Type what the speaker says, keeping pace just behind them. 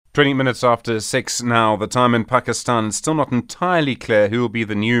20 minutes after 6 now, the time in Pakistan. It's still not entirely clear who will be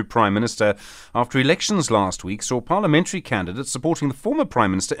the new Prime Minister after elections last week saw parliamentary candidates supporting the former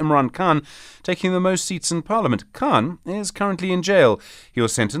Prime Minister Imran Khan taking the most seats in Parliament. Khan is currently in jail. He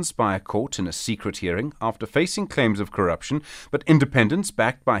was sentenced by a court in a secret hearing after facing claims of corruption, but independents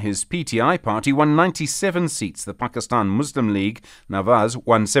backed by his PTI party won 97 seats. The Pakistan Muslim League, Nawaz,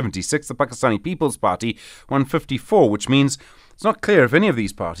 won 76. The Pakistani People's Party won 54, which means it's not clear if any of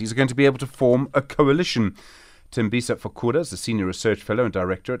these parties are going to be able to form a coalition. Thembisa Fakude is the Senior Research Fellow and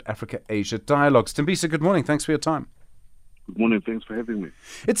Director at Africa-Asia Dialogues. Thembisa, good morning. Thanks for your time. Good morning. Thanks for having me.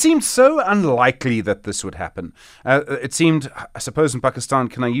 It seemed so unlikely that this would happen. It seemed, I suppose in Pakistan,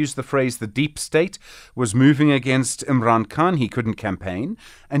 can I use the phrase, the deep state was moving against Imran Khan. He couldn't campaign.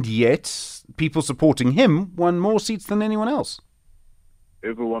 And yet, people supporting him won more seats than anyone else.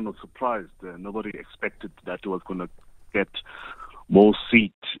 Everyone was surprised. Nobody expected that he was going to get more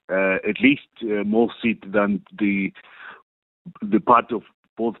seat, at least more seat than the part of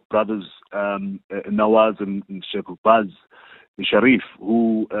both brothers, Nawaz and Sheikh Sharif,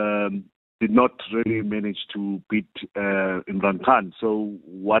 who did not really manage to beat Imran Khan. So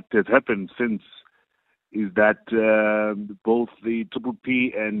what has happened since is that both the Triple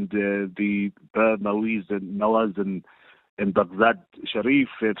P and the Nawaz and Baghdad Sharif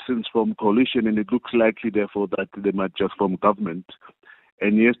have since formed coalition, and it looks likely, therefore, that they might just form government.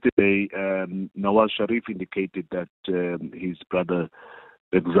 And yesterday, Nawaz Sharif indicated that his brother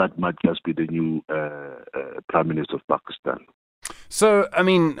Baghdad might just be the new Prime Minister of Pakistan. So, I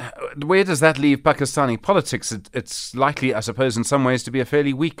mean, where does that leave Pakistani politics? It's likely, I suppose, in some ways to be a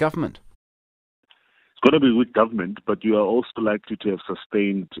fairly weak government. It's going to be a weak government, but you are also likely to have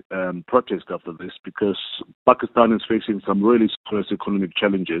sustained protest after this, because Pakistan is facing some really serious economic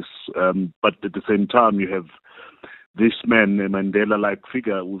challenges. But at the same time, you have this man, a Mandela-like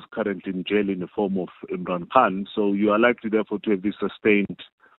figure, who's currently in jail in the form of Imran Khan. So you are likely, therefore, to have this sustained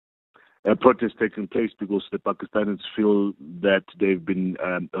protest taking place, because the Pakistanis feel that they've been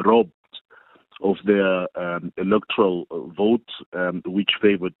robbed of their electoral vote, which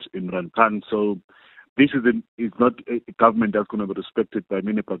favored Imran Khan. So this is not a government that's going to be respected by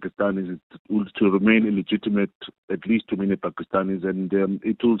many Pakistanis. It will to remain illegitimate, at least to many Pakistanis, and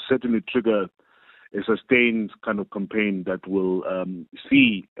it will certainly trigger a sustained kind of campaign that will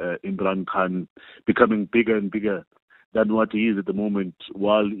see Imran Khan becoming bigger and bigger than what he is at the moment,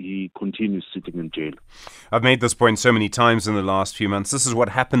 while he continues sitting in jail. I've made this point so many times in the last few months. This is what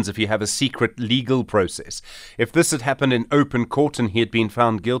happens if you have a secret legal process. If this had happened in open court and he had been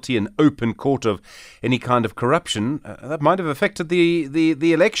found guilty in open court of any kind of corruption, that might have affected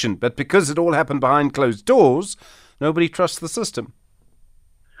the election. But because it all happened behind closed doors, nobody trusts the system.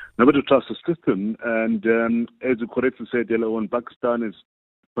 Nobody trusts the system. And as you correctly said, when Pakistan is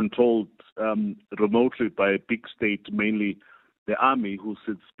controlled remotely by a big state, mainly the army, who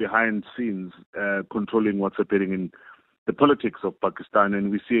sits behind scenes controlling what's happening in the politics of Pakistan. And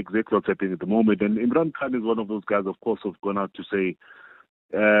we see exactly what's happening at the moment. And Imran Khan is one of those guys, of course, who've gone out to say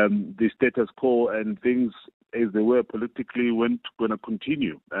the status quo and things as they were politically weren't going to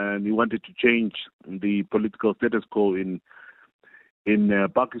continue. And he wanted to change the political status quo in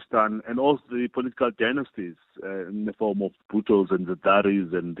Pakistan, and also the political dynasties in the form of Bhuttos and the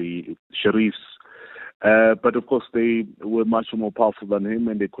Daris and the Sharifs. But of course, they were much more powerful than him,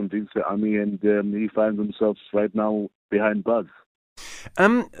 and they convinced the army, and he finds himself right now behind bars.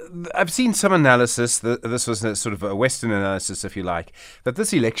 I've seen some analysis, this was a sort of a Western analysis, if you like, that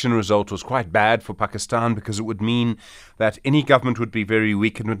this election result was quite bad for Pakistan because it would mean that any government would be very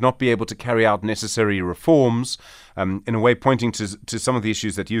weak and would not be able to carry out necessary reforms, in a way pointing to some of the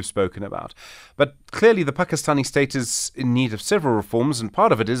issues that you've spoken about. But clearly the Pakistani state is in need of several reforms, and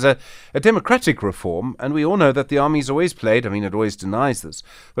part of it is a democratic reform, and we all know that the army's always played, I mean it always denies this,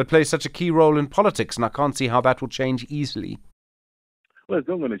 but plays such a key role in politics, and I can't see how that will change easily. Well, it's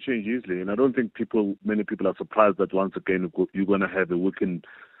not going to change easily, and I don't think many people are surprised that once again you're going to have a weakened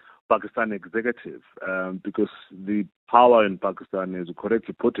Pakistan executive, because the power in Pakistan, as you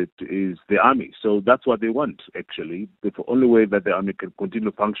correctly put it, is the army. So that's what they want, actually. The only way that the army can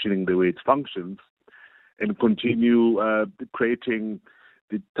continue functioning the way it functions and continue creating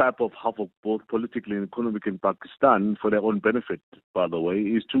the type of havoc, both politically and economically, in Pakistan for their own benefit, by the way,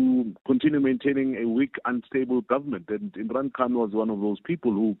 is to continue maintaining a weak, unstable government. And Imran Khan was one of those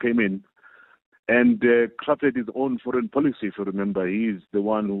people who came in and crafted his own foreign policy. If you remember, he is the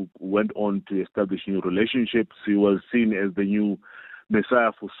one who went on to establish new relationships. He was seen as the new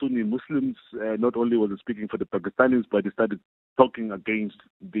messiah for Sunni Muslims. Not only was he speaking for the Pakistanis, but he started talking against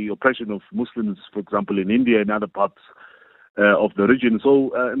the oppression of Muslims, for example, in India and other parts of the region.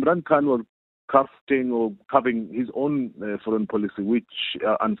 So Imran Khan was crafting or carving his own foreign policy, which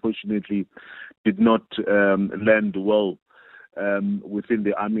unfortunately did not land well within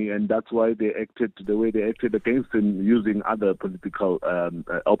the army, and that's why they acted the way they acted against him, using other political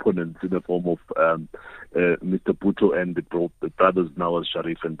opponents in the form of Mr. Bhutto and the brothers Nawaz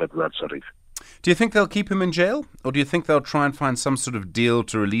Sharif and Baghdad Sharif. Do you think they'll keep him in jail, or do you think they'll try and find some sort of deal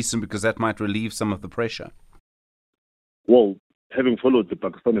to release him because that might relieve some of the pressure? Well, having followed the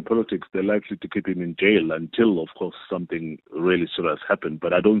Pakistani politics, they're likely to keep him in jail until, of course, something really serious happens.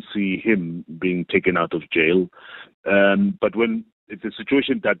 But I don't see him being taken out of jail. But when it's a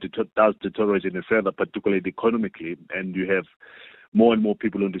situation that does deteriorate any further, particularly economically, and you have more and more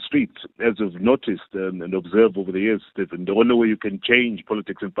people on the streets, as we've noticed and observed over the years, Stephen, the only way you can change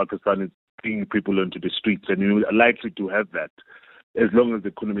politics in Pakistan is bringing people onto the streets, and you're likely to have that as long as the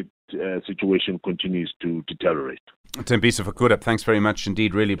economic situation continues to deteriorate. Thembisa Fakude, thanks very much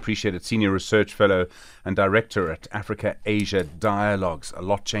indeed. Really appreciate it. Senior Research Fellow and Director at Africa-Asia Dialogues. A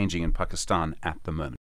lot changing in Pakistan at the moment.